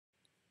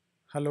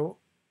Hello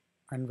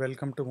and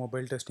welcome to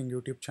Mobile Testing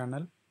YouTube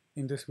channel.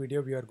 In this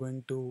video we are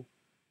going to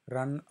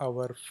run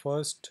our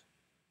first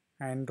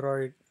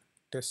Android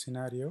test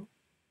scenario.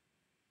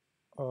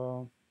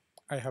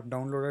 I have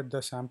downloaded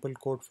the sample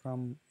code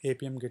from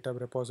Appium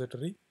GitHub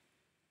repository.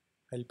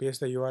 I'll paste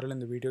the URL in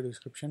the video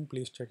description.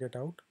 Please check it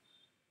out.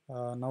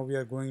 Now we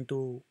are going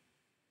to,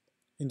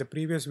 in the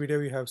previous video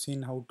we have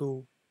seen how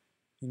to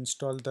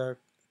install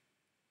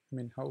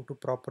how to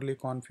properly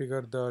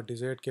configure the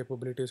desired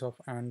capabilities of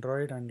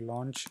Android and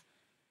launch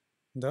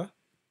the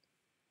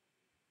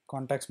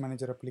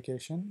ContactManager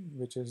application,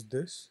 which is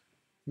this.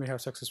 We have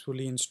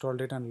successfully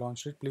installed it and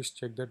launched it. Please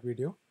check that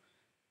video.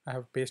 I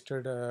have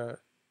pasted the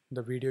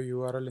video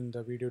URL in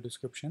the video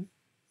description.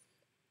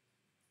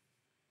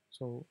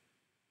 So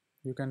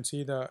you can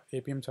see the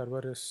Appium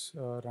server is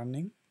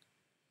running.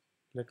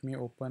 Let me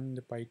open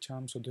the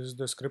PyCharm. So this is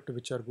the script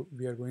which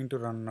we are going to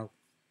run now.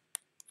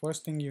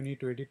 First thing you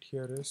need to edit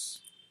here is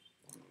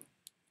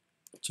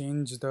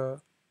change the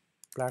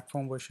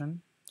platform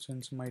version.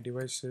 Since my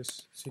device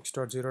is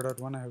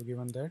 6.0.1, I have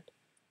given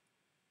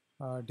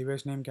that.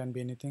 Device name can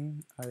be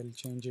anything. I'll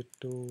change it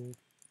to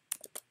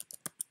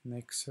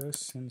Nexus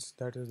since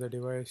that is the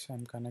device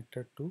I'm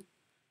connected to.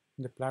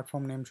 The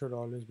platform name should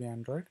always be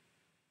Android.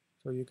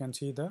 So you can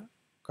see the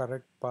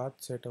correct path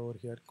set over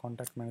here,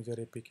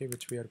 ContactManager.apk,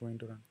 which we are going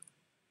to run.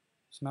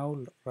 So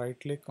now right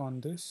click on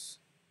this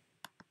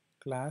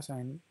class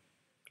and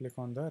click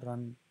on the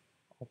run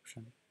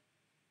option.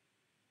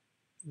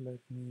 Let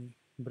me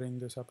bring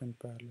this up in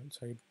parallel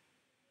side.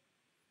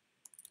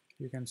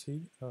 You can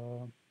see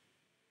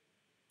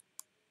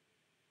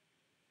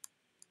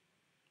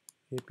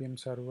Appium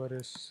server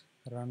is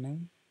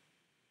running.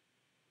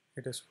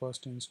 It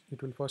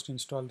will first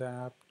install the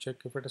app, check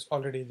if it is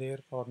already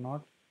there or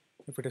not.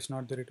 If it is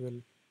not there, it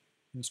will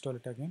install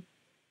it again.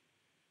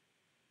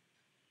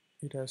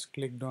 It has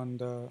clicked on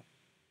the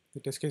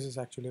test case is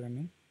actually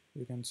running.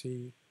 You can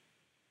see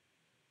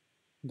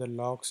the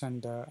logs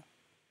and the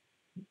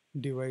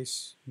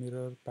device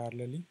mirror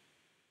parallelly.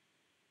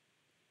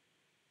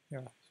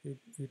 Yeah,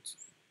 it's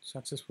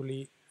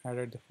successfully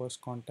added the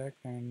first contact,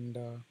 and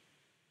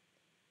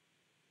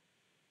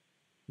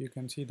you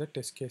can see the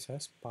test case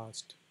has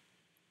passed.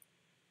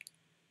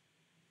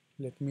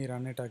 Let me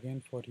run it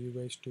again for you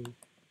guys to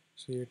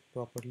see it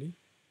properly.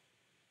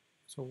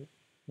 So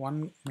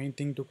one main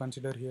thing to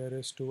consider here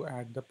is to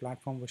add the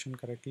platform version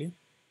correctly.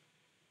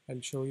 I'll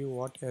show you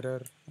what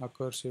error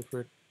occurs if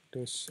it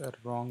is a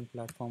wrong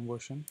platform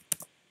version.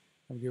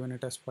 I've given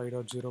it as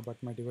 5.0,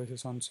 but my device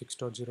is on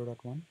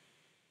 6.0.1.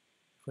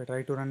 If I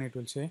try to run, it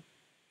will say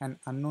an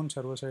unknown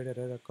server-side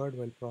error occurred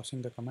while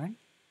processing the command,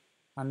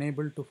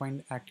 unable to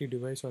find active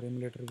device or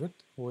emulator with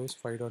OS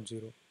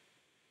 5.0.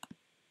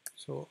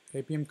 So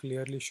Appium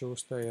clearly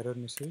shows the error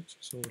message.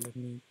 So let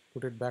me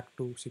put it back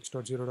to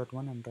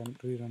 6.0.1 and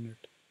rerun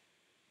it.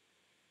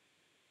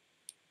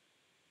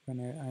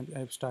 When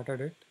I've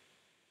started it,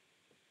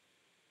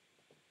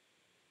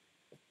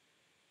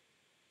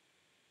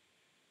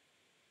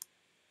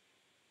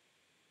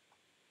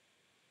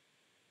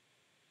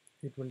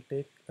 it will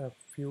take a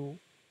few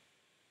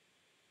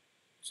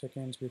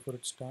seconds before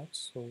it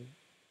starts. So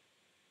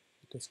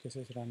the test case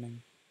is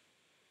running.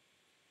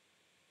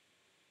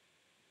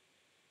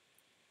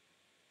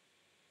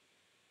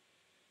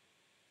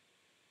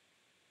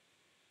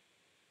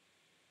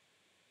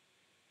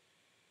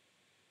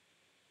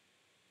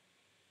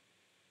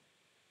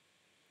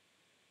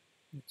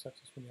 It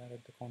successfully added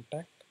the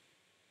contact.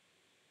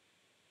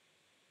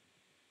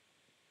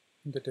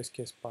 The test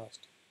case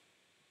passed.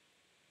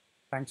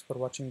 Thanks for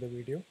watching the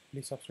video.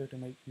 Please subscribe to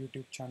my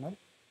YouTube channel.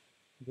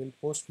 We'll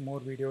post more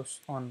videos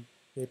on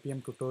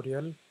Appium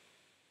tutorial.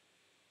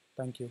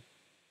 Thank you.